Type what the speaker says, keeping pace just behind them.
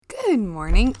Good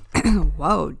morning.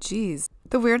 Whoa, geez.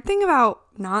 The weird thing about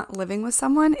not living with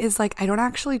someone is I don't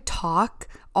actually talk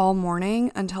all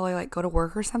morning until I go to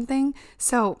work or something.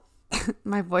 So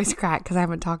my voice cracked because I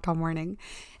haven't talked all morning.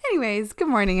 Anyways, good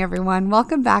morning, everyone.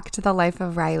 Welcome back to the Life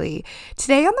of Riley.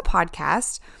 Today on the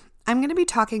podcast, I'm going to be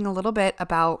talking a little bit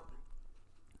about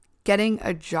getting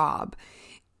a job.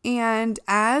 And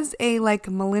as a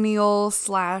millennial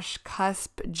 /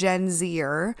 cusp Gen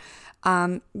Zer,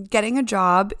 getting a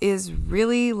job is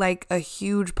really a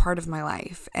huge part of my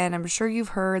life. And I'm sure you've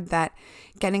heard that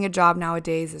getting a job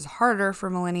nowadays is harder for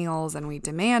millennials and we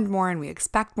demand more and we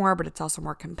expect more, but it's also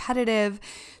more competitive.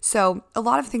 So a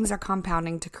lot of things are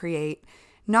compounding to create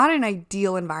not an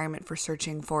ideal environment for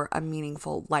searching for a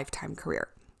meaningful lifetime career.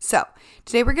 So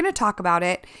today we're going to talk about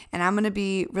it, and I'm going to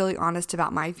be really honest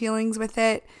about my feelings with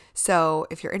it. So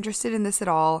if you're interested in this at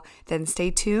all, then stay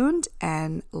tuned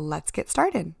and let's get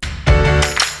started.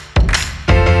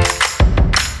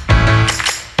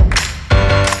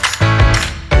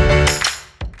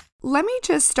 Let me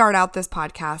just start out this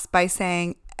podcast by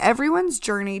saying everyone's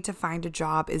journey to find a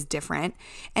job is different,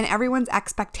 and everyone's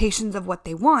expectations of what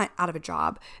they want out of a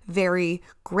job vary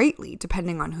greatly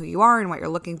depending on who you are and what you're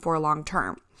looking for long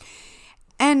term.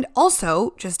 And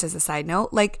also, just as a side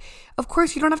note, of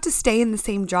course, you don't have to stay in the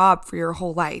same job for your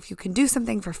whole life. You can do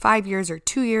something for 5 years or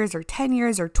 2 years or 10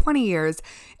 years or 20 years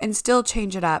and still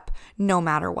change it up no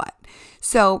matter what.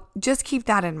 So just keep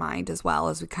that in mind as well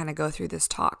as we kind of go through this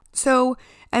talk. So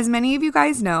as many of you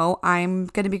guys know, I'm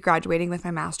going to be graduating with my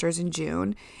master's in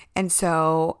June. And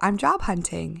so I'm job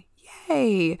hunting.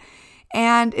 Yay.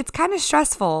 And it's kind of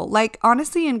stressful.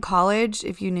 Honestly, in college,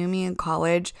 if you knew me in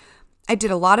college, I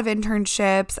did a lot of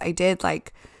internships. I did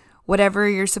whatever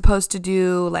you're supposed to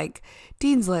do,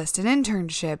 Dean's List and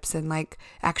internships and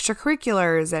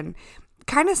extracurriculars, and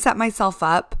kind of set myself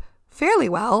up fairly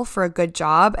well for a good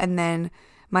job. And then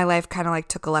my life kind of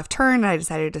took a left turn and I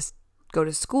decided to go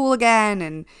to school again.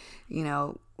 And,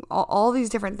 all these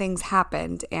different things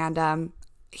happened. And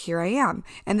here I am.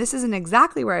 And this isn't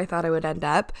exactly where I thought I would end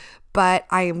up, but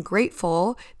I am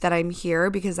grateful that I'm here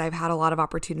because I've had a lot of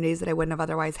opportunities that I wouldn't have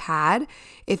otherwise had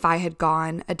if I had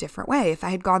gone a different way, if I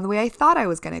had gone the way I thought I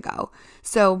was going to go.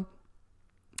 So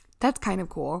that's kind of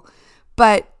cool.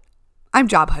 But I'm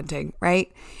job hunting, right?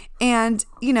 And,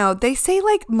 they say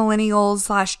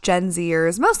millennials / Gen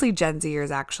Zers, mostly Gen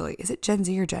Zers actually. Is it Gen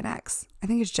Z or Gen X? I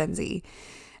think it's Gen Z.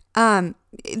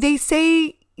 They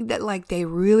say that they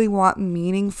really want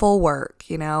meaningful work,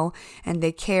 and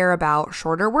they care about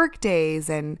shorter work days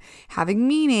and having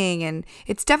meaning. And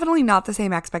it's definitely not the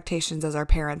same expectations as our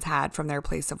parents had from their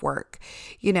place of work,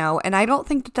 and I don't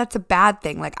think that that's a bad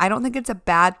thing. I don't think it's a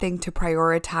bad thing to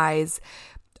prioritize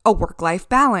a work-life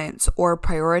balance or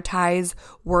prioritize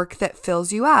work that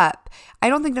fills you up. I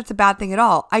don't think that's a bad thing at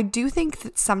all. I do think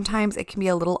that sometimes it can be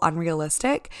a little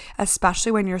unrealistic,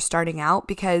 especially when you're starting out,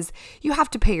 because you have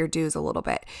to pay your dues a little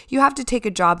bit. You have to take a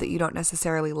job that you don't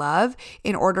necessarily love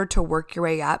in order to work your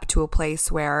way up to a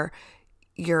place where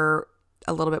you're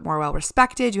a little bit more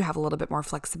well-respected, you have a little bit more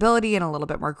flexibility and a little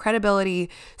bit more credibility.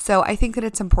 So I think that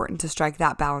it's important to strike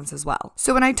that balance as well.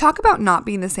 So when I talk about not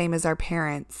being the same as our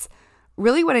parents,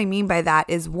 really what I mean by that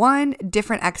is, one,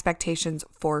 different expectations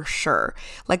for sure.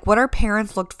 What our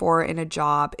parents looked for in a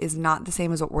job is not the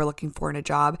same as what we're looking for in a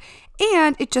job.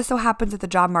 And it just so happens that the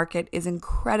job market is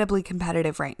incredibly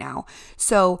competitive right now.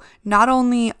 So not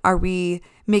only are we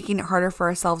making it harder for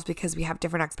ourselves because we have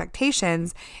different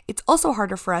expectations, it's also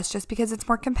harder for us just because it's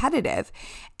more competitive.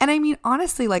 And I mean,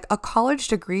 honestly, a college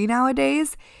degree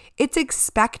nowadays, it's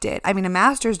expected. I mean, a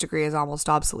master's degree is almost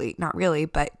obsolete. Not really,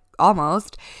 but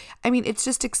almost. I mean, it's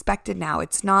just expected now.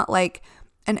 It's not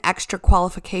an extra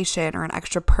qualification or an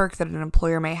extra perk that an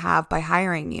employer may have by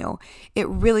hiring you. It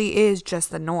really is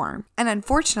just the norm. And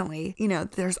unfortunately,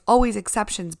 there's always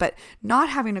exceptions, but not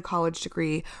having a college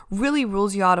degree really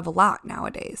rules you out of a lot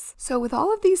nowadays. So with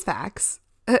all of these facts,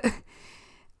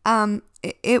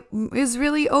 it is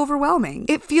really overwhelming.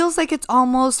 It feels like it's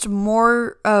almost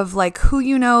more of who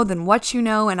you know than what you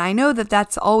know. And I know that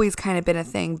that's always kind of been a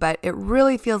thing, but it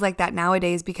really feels like that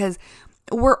nowadays because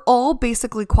we're all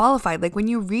basically qualified. When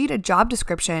you read a job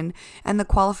description and the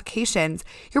qualifications,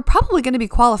 you're probably going to be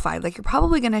qualified. You're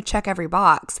probably going to check every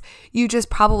box. You just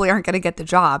probably aren't going to get the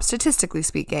job, statistically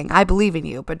speaking. I believe in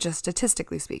you, but just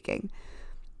statistically speaking.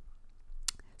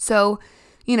 So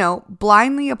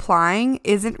blindly applying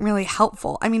isn't really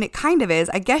helpful. I mean, it kind of is.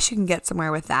 I guess you can get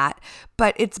somewhere with that,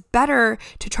 but it's better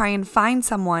to try and find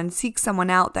someone, seek someone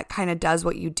out that kind of does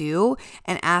what you do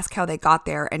and ask how they got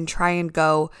there and try and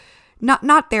go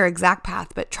not their exact path,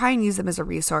 but try and use them as a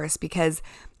resource, because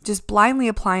just blindly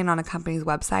applying on a company's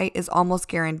website is almost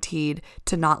guaranteed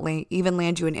to not even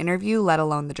land you an interview, let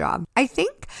alone the job. I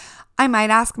think I might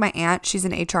ask my aunt, she's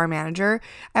an HR manager.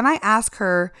 I might ask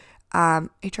her,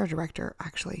 HR director,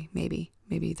 actually, maybe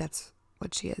that's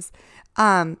what she is.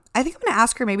 I think I'm going to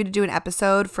ask her maybe to do an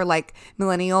episode for like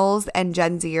millennials and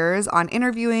Gen Zers on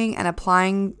interviewing and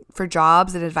applying for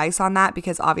jobs and advice on that,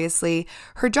 because obviously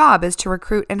her job is to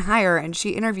recruit and hire, and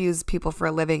she interviews people for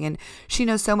a living, and she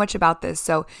knows so much about this.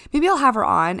 So maybe I'll have her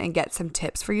on and get some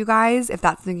tips for you guys. If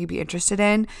that's something you'd be interested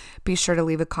in, be sure to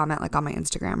leave a comment like on my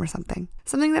Instagram or something.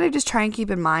 Something that I just try and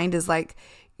keep in mind is like,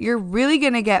 you're really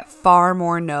going to get far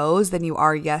more no's than you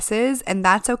are yeses, and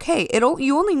that's okay.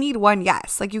 You only need one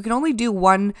yes. Like, you can only do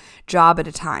one job at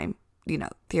a time,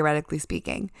 theoretically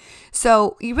speaking.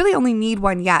 So you really only need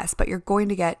one yes, but you're going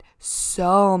to get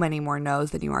so many more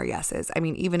no's than you are yeses. I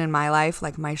mean, even in my life,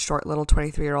 like my short little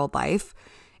 23-year-old life,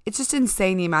 it's just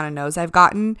insane the amount of no's I've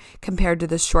gotten compared to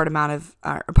the small amount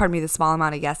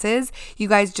of yeses. You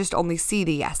guys just only see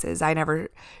the yeses. I never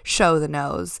show the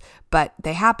no's, but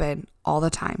they happen all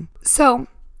the time. So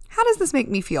how does this make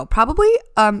me feel? Probably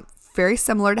very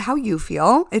similar to how you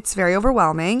feel. It's very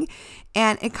overwhelming,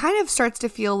 and it kind of starts to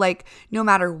feel like no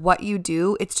matter what you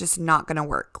do, it's just not going to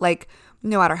work. Like,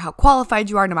 no matter how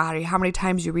qualified you are, no matter how many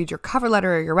times you read your cover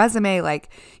letter or your resume, like,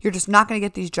 you're just not going to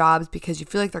get these jobs because you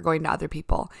feel like they're going to other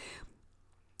people.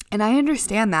 And I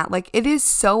understand that. Like, it is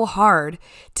so hard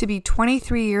to be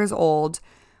 23 years old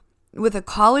with a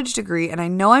college degree, and I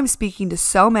know I'm speaking to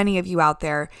so many of you out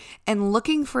there, and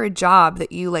looking for a job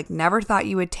that you like never thought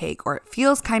you would take, or it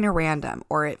feels kind of random,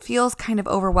 or it feels kind of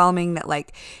overwhelming that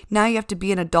like now you have to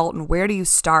be an adult and where do you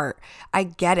start? I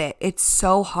get it. It's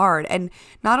so hard. And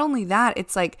not only that,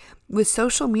 it's like with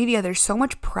social media, there's so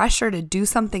much pressure to do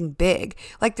something big.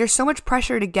 Like, there's so much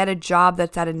pressure to get a job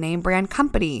that's at a name brand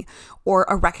company or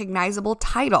a recognizable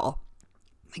title.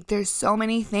 Like, there's so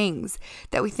many things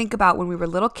that we think about when we were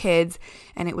little kids,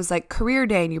 and it was like career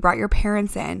day and you brought your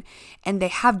parents in, and they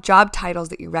have job titles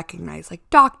that you recognize, like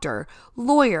doctor,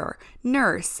 lawyer,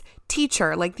 nurse,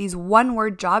 teacher, like these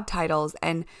one-word job titles.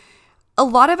 And a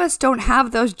lot of us don't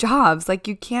have those jobs. Like,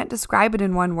 you can't describe it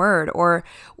in one word, or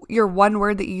your one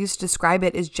word that you use to describe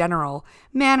it is general,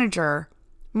 manager,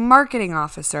 marketing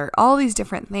officer, all these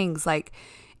different things. Like,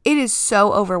 it is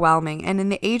so overwhelming. And in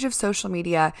the age of social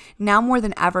media, now more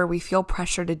than ever, we feel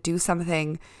pressure to do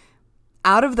something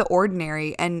out of the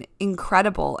ordinary and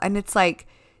incredible. And it's like,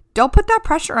 don't put that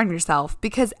pressure on yourself,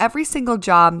 because every single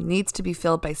job needs to be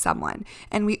filled by someone.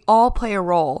 And we all play a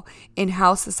role in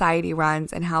how society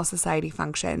runs and how society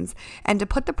functions. And to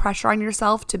put the pressure on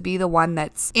yourself to be the one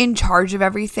that's in charge of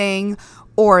everything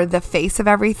or the face of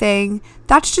everything,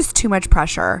 that's just too much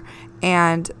pressure.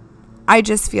 And I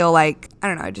just feel like,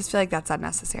 I just feel like that's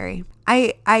unnecessary.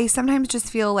 I sometimes just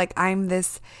feel like I'm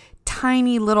this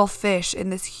tiny little fish in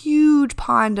this huge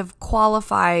pond of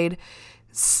qualified,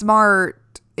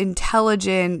 smart,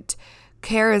 intelligent,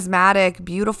 charismatic,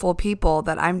 beautiful people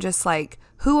that I'm just like,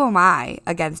 who am I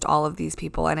against all of these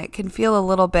people? And it can feel a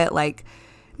little bit like,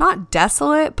 not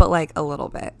desolate, but like a little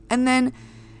bit. And then,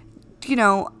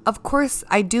 of course,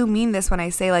 I do mean this when I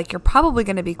say like, you're probably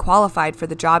going to be qualified for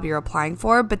the job you're applying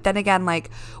for. But then again,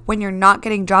 like, when you're not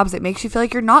getting jobs, it makes you feel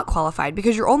like you're not qualified,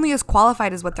 because you're only as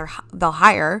qualified as what they'll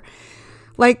hire.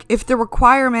 Like, if the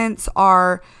requirements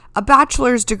are a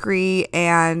bachelor's degree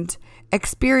and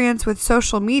experience with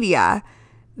social media,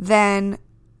 then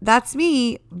that's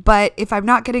me. But if I'm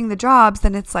not getting the jobs,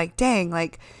 then it's like, dang,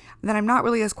 like, then I'm not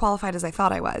really as qualified as I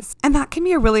thought I was. And that can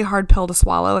be a really hard pill to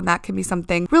swallow, and that can be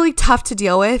something really tough to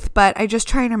deal with. But I just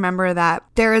try and remember that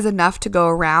there is enough to go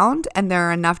around, and there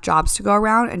are enough jobs to go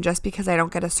around. And just because I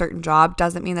don't get a certain job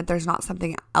doesn't mean that there's not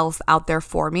something else out there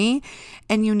for me.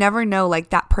 And you never know, like,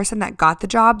 that person that got the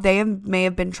job, they may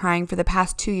have been trying for the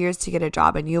past 2 years to get a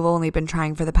job, and you've only been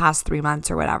trying for the past 3 months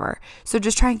or whatever. So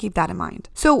just try and keep that in mind.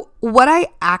 So what I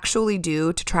actually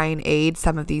do to try and aid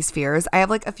some of these fears, I have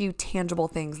like a few tangible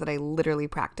things that I literally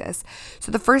practice.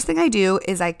 So the first thing I do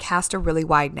is I cast a really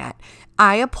wide net.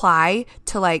 I apply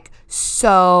to like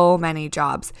so many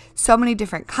jobs, so many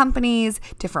different companies,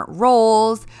 different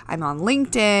roles. I'm on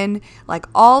LinkedIn, like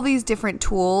all these different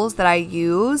tools that I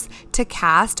use to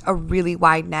cast a really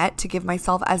wide net to give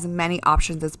myself as many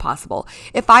options as possible.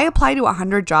 If I apply to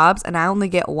 100 jobs and I only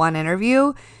get one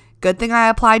interview, good thing I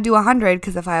applied to 100,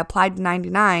 because if I applied to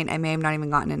 99, I may have not even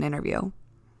gotten an interview.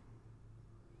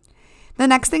 The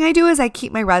next thing I do is I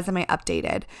keep my resume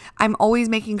updated. I'm always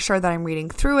making sure that I'm reading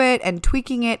through it and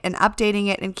tweaking it and updating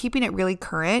it and keeping it really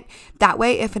current. That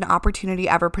way, if an opportunity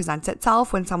ever presents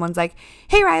itself when someone's like,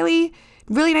 hey, Riley,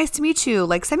 really nice to meet you.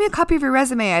 Like, send me a copy of your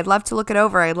resume. I'd love to look it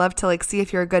over. I'd love to like see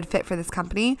if you're a good fit for this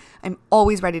company. I'm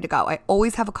always ready to go. I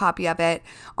always have a copy of it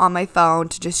on my phone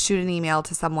to just shoot an email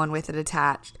to someone with it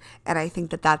attached. And I think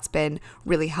that that's been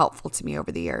really helpful to me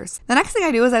over the years. The next thing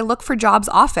I do is I look for jobs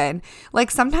often.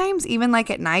 Like sometimes even like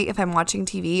at night, if I'm watching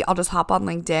TV, I'll just hop on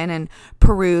LinkedIn and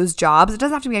peruse jobs. It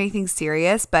doesn't have to be anything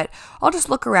serious, but I'll just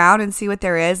look around and see what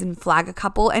there is and flag a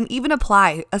couple and even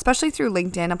apply, especially through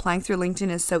LinkedIn. Applying through LinkedIn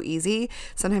is so easy.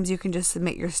 Sometimes you can just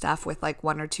submit your stuff with like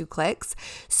 1 or 2 clicks.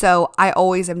 So I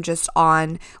always am just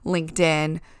on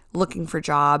LinkedIn looking for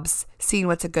jobs, seeing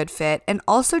what's a good fit, and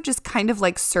also just kind of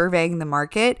like surveying the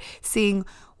market, seeing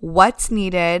what's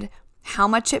needed, how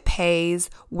much it pays,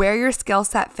 where your skill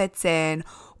set fits in,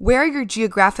 where your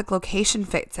geographic location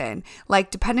fits in.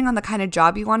 Like depending on the kind of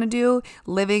job you want to do,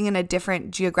 living in a different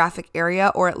geographic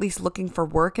area or at least looking for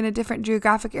work in a different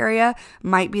geographic area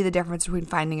might be the difference between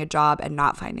finding a job and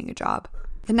not finding a job.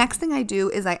 The next thing I do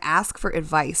is I ask for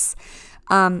advice.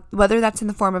 Whether that's in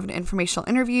the form of an informational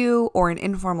interview or an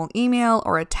informal email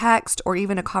or a text or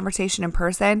even a conversation in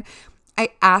person,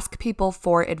 I ask people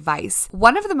for advice.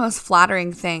 One of the most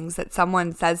flattering things that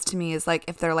someone says to me is like,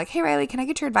 if they're like, hey Riley, can I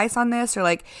get your advice on this? Or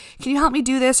like, can you help me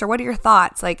do this? Or what are your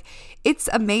thoughts? Like, it's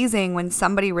amazing when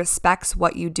somebody respects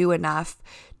what you do enough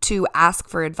to ask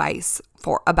for advice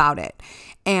about it.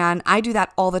 And I do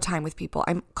that all the time with people.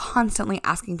 I'm constantly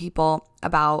asking people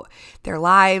about their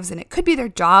lives, and it could be their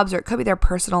jobs or it could be their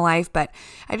personal life, but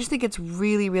I just think it's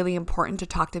really, really important to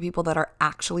talk to people that are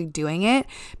actually doing it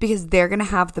because they're going to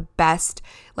have the best,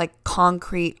 like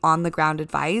concrete on the ground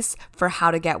advice for how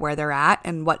to get where they're at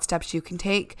and what steps you can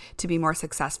take to be more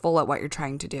successful at what you're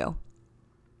trying to do.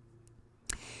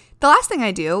 The last thing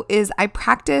I do is I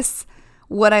practice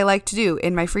what I like to do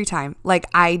in my free time. Like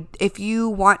if you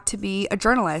want to be a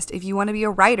journalist, if you want to be a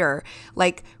writer,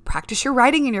 like practice your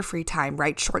writing in your free time,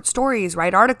 write short stories,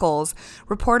 write articles,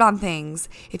 report on things.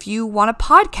 If you want a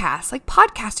podcast, like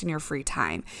podcast in your free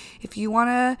time. If you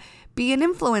want to be an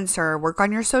influencer, work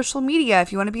on your social media.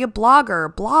 If you want to be a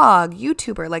blogger, blog,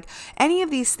 YouTuber, like any of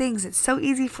these things, it's so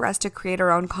easy for us to create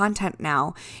our own content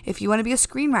now. If you want to be a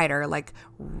screenwriter, like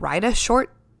write a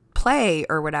short play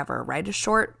or whatever, write a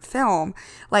short film,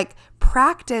 like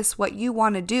practice what you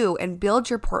want to do and build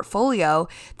your portfolio.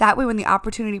 That way, when the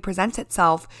opportunity presents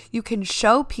itself, you can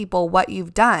show people what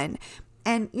you've done.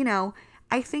 And,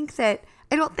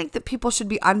 I don't think that people should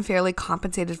be unfairly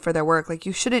compensated for their work. Like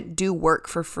you shouldn't do work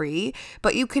for free,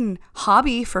 but you can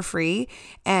hobby for free.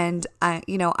 And, I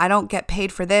don't get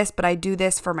paid for this, but I do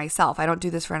this for myself. I don't do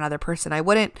this for another person. I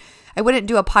wouldn't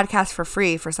do a podcast for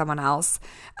free for someone else.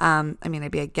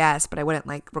 I'd be a guest, but I wouldn't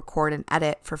like record and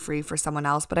edit for free for someone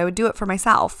else, but I would do it for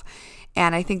myself.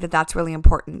 And I think that that's really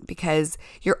important because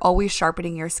you're always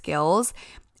sharpening your skills.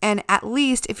 And at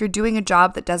least if you're doing a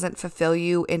job that doesn't fulfill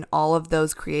you in all of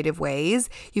those creative ways,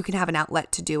 you can have an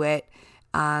outlet to do it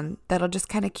that'll just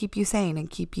kind of keep you sane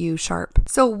and keep you sharp.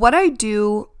 So what I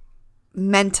do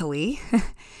mentally,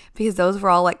 because those were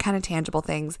all like kind of tangible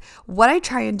things, what I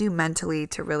try and do mentally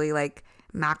to really like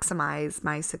maximize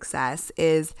my success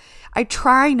is I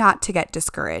try not to get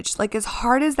discouraged. Like as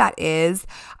hard as that is,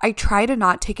 I try to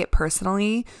not take it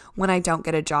personally when I don't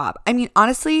get a job. I mean,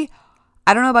 honestly,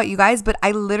 I don't know about you guys, but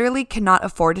I literally cannot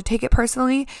afford to take it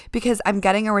personally because I'm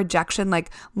getting a rejection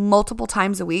like multiple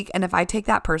times a week. And if I take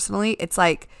that personally, it's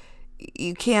like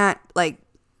you can't like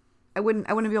I wouldn't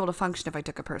be able to function if I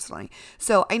took it personally.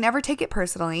 So I never take it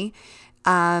personally.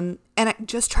 And I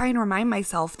just try and remind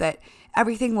myself that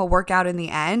everything will work out in the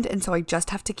end. And so I just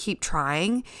have to keep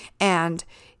trying and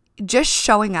just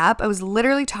showing up. I was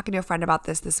literally talking to a friend about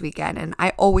this weekend, and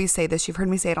I always say this, you've heard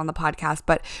me say it on the podcast,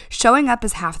 but showing up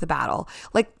is half the battle.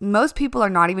 Like most people are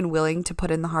not even willing to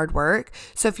put in the hard work.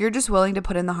 So if you're just willing to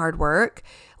put in the hard work,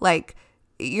 like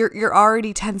you're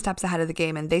already 10 steps ahead of the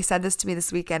game. And they said this to me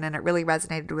this weekend, and it really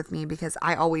resonated with me because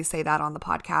I always say that on the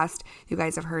podcast. You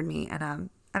guys have heard me, and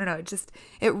I don't know,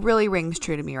 it really rings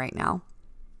true to me right now.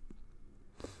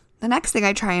 The next thing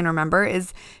I try and remember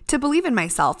is to believe in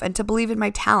myself and to believe in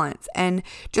my talents. And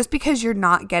just because you're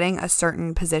not getting a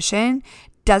certain position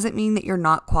doesn't mean that you're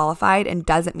not qualified and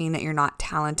doesn't mean that you're not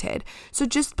talented. So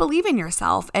just believe in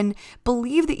yourself and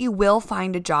believe that you will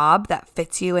find a job that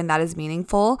fits you and that is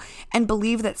meaningful, and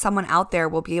believe that someone out there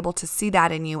will be able to see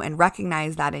that in you and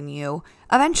recognize that in you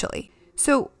eventually.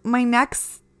 So my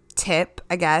next tip,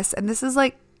 I guess, and this is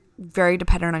like very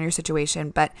dependent on your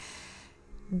situation, but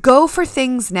Go for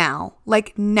things now.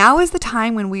 Like, now is the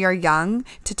time when we are young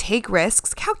to take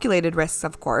risks, calculated risks,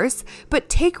 of course, but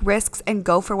take risks and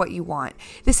go for what you want.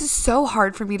 This is so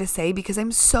hard for me to say because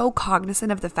I'm so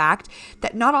cognizant of the fact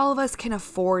that not all of us can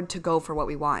afford to go for what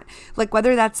we want. Like,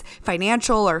 whether that's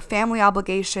financial or family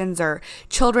obligations or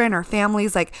children or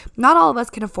families, like, not all of us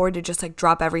can afford to just like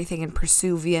drop everything and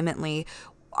pursue vehemently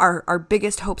our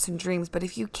biggest hopes and dreams. But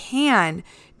if you can,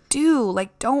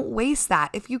 don't waste that.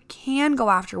 If you can go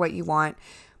after what you want,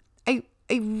 I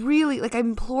really, I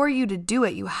implore you to do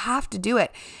it. You have to do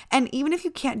it. And even if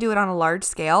you can't do it on a large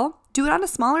scale, do it on a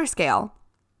smaller scale.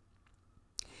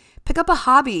 Pick up a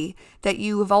hobby that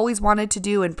you have always wanted to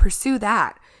do and pursue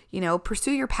that.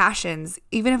 Pursue your passions,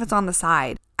 even if it's on the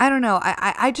side. I don't know.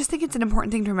 I just think it's an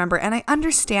important thing to remember. And I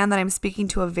understand that I'm speaking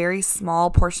to a very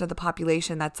small portion of the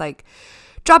population that's like,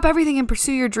 drop everything and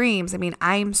pursue your dreams. I mean,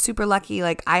 I'm super lucky.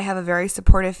 Like, I have a very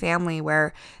supportive family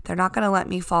where they're not going to let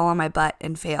me fall on my butt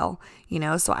and fail,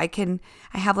 so I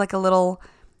have like a little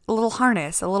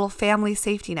harness, a little family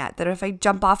safety net that if I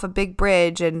jump off a big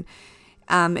bridge and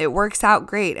it works out,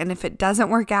 great. And if it doesn't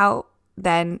work out,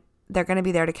 then they're going to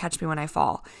be there to catch me when I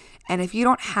fall. And if you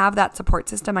don't have that support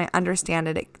system, I understand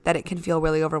that it can feel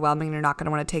really overwhelming and you're not going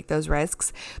to want to take those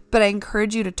risks. But I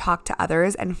encourage you to talk to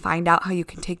others and find out how you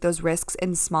can take those risks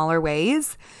in smaller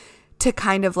ways to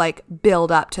kind of like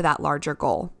build up to that larger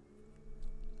goal.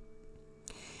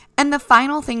 And the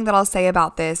final thing that I'll say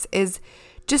about this is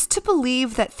just to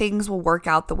believe that things will work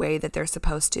out the way that they're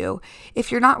supposed to.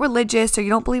 If you're not religious or you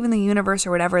don't believe in the universe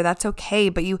or whatever, that's okay.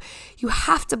 But you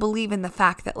have to believe in the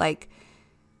fact that like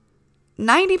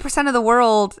 90% of the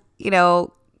world,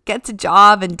 gets a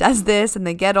job and does this and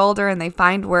they get older and they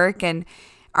find work, and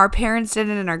our parents did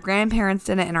it and our grandparents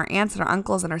did it and our aunts and our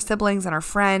uncles and our siblings and our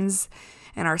friends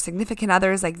and our significant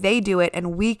others, like they do it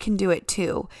and we can do it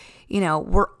too.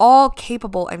 We're all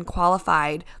capable and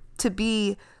qualified to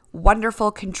be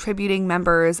wonderful contributing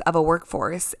members of a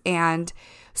workforce. And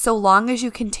so long as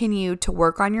you continue to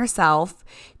work on yourself,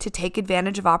 to take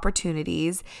advantage of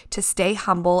opportunities, to stay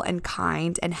humble and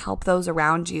kind and help those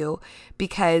around you,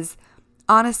 because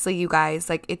honestly, you guys,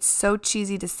 like, it's so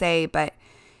cheesy to say, but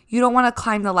you don't want to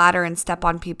climb the ladder and step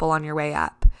on people on your way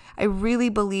up. I really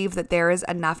believe that there is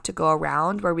enough to go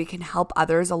around where we can help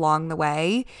others along the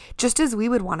way, just as we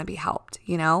would want to be helped,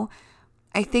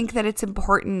 I think that it's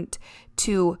important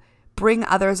to bring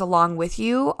others along with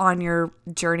you on your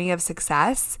journey of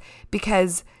success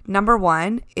because, number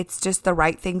one, it's just the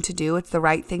right thing to do. It's the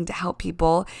right thing to help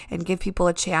people and give people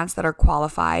a chance that are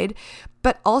qualified.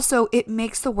 But also, it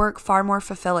makes the work far more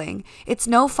fulfilling. It's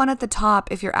no fun at the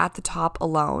top if you're at the top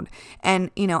alone.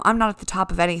 And, I'm not at the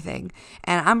top of anything.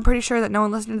 And I'm pretty sure that no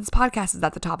one listening to this podcast is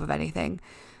at the top of anything.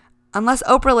 Unless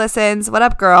Oprah listens. What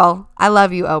up, girl? I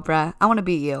love you, Oprah. I want to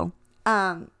beat you.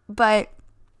 But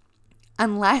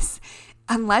unless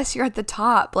you're at the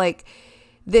top, like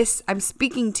this, I'm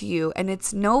speaking to you and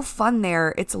it's no fun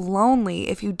there. It's lonely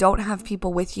if you don't have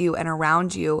people with you and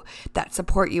around you that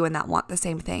support you and that want the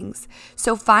same things.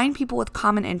 So find people with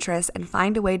common interests and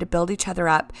find a way to build each other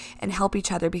up and help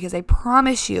each other, because I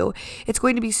promise you it's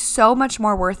going to be so much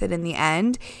more worth it in the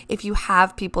end if you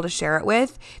have people to share it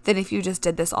with than if you just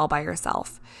did this all by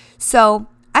yourself. So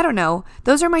I don't know.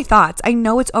 Those are my thoughts. I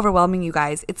know it's overwhelming, you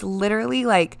guys. It's literally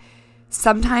like,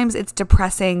 sometimes it's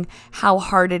depressing how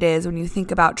hard it is when you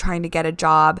think about trying to get a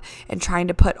job and trying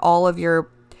to put all of your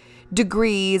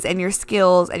degrees and your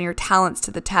skills and your talents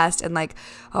to the test, and like,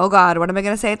 oh God, what am I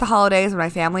going to say at the holidays when my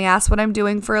family asks what I'm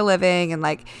doing for a living, and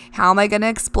like, how am I going to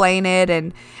explain it?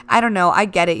 And I don't know. I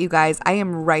get it, you guys. I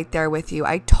am right there with you.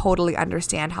 I totally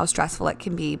understand how stressful it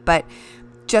can be, but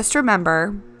just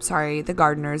remember, sorry, the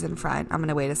gardener's in front. I'm going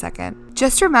to wait a second.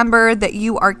 Just remember that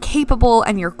you are capable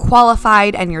and you're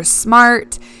qualified and you're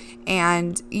smart.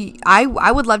 And I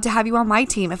would love to have you on my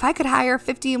team. If I could hire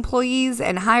 50 employees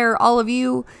and hire all of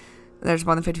you, there's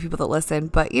more than 50 people that listen,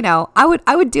 but I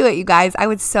would do it, you guys. I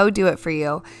would so do it for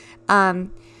you.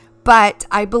 But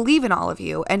I believe in all of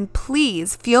you, and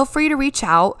please feel free to reach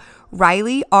out.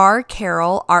 Riley R.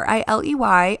 Carroll, Riley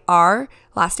R.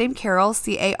 last name Carroll,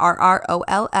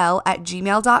 CARROLL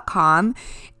 @gmail.com.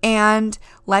 And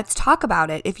let's talk about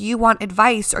it. If you want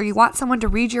advice or you want someone to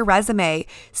read your resume,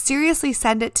 seriously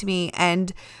send it to me,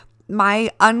 and my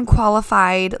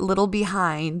unqualified little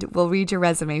behind will read your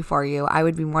resume for you. I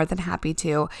would be more than happy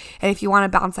to. And if you want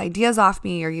to bounce ideas off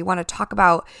me or you want to talk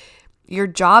about your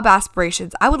job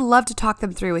aspirations, I would love to talk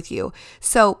them through with you.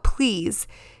 So please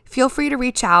feel free to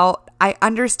reach out. I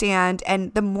understand.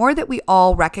 And the more that we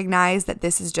all recognize that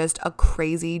this is just a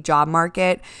crazy job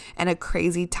market and a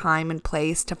crazy time and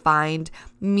place to find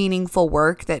meaningful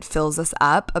work that fills us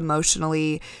up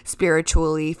emotionally,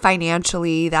 spiritually,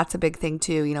 financially, that's a big thing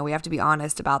too. We have to be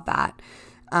honest about that.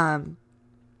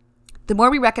 The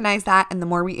more we recognize that and the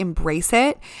more we embrace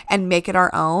it and make it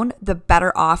our own, the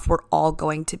better off we're all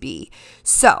going to be.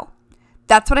 So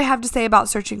that's what I have to say about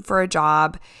searching for a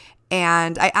job.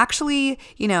 And I actually,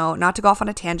 not to go off on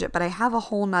a tangent, but I have a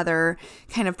whole nother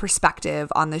kind of perspective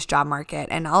on this job market,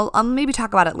 and I'll maybe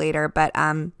talk about it later. But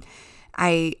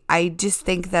I just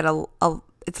think that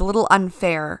it's a little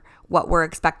unfair what we're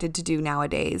expected to do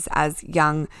nowadays as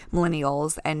young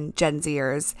millennials and Gen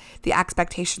Zers. The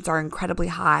expectations are incredibly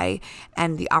high,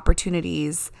 and the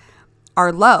opportunities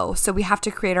are low. So we have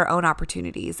to create our own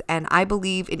opportunities. And I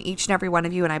believe in each and every one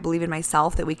of you, and I believe in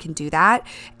myself that we can do that.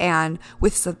 And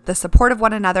with the support of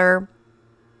one another,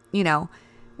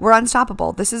 we're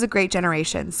unstoppable. This is a great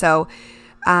generation. So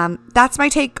that's my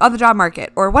take on the job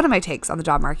market, or one of my takes on the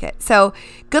job market. So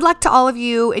good luck to all of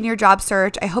you in your job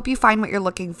search. I hope you find what you're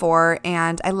looking for,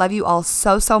 and I love you all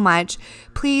so, so much.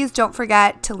 Please don't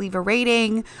forget to leave a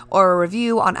rating or a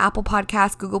review on Apple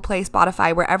Podcasts, Google Play,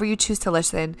 Spotify, wherever you choose to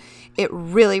listen. It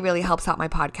really, really helps out my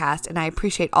podcast, and I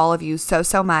appreciate all of you so,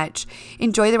 so much.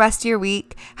 Enjoy the rest of your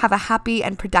week. Have a happy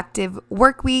and productive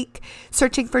work week,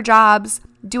 searching for jobs,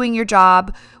 doing your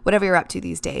job, whatever you're up to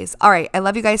these days. All right. I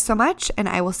love you guys so much, and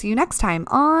I will see you next time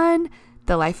on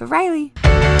The Life of Riley.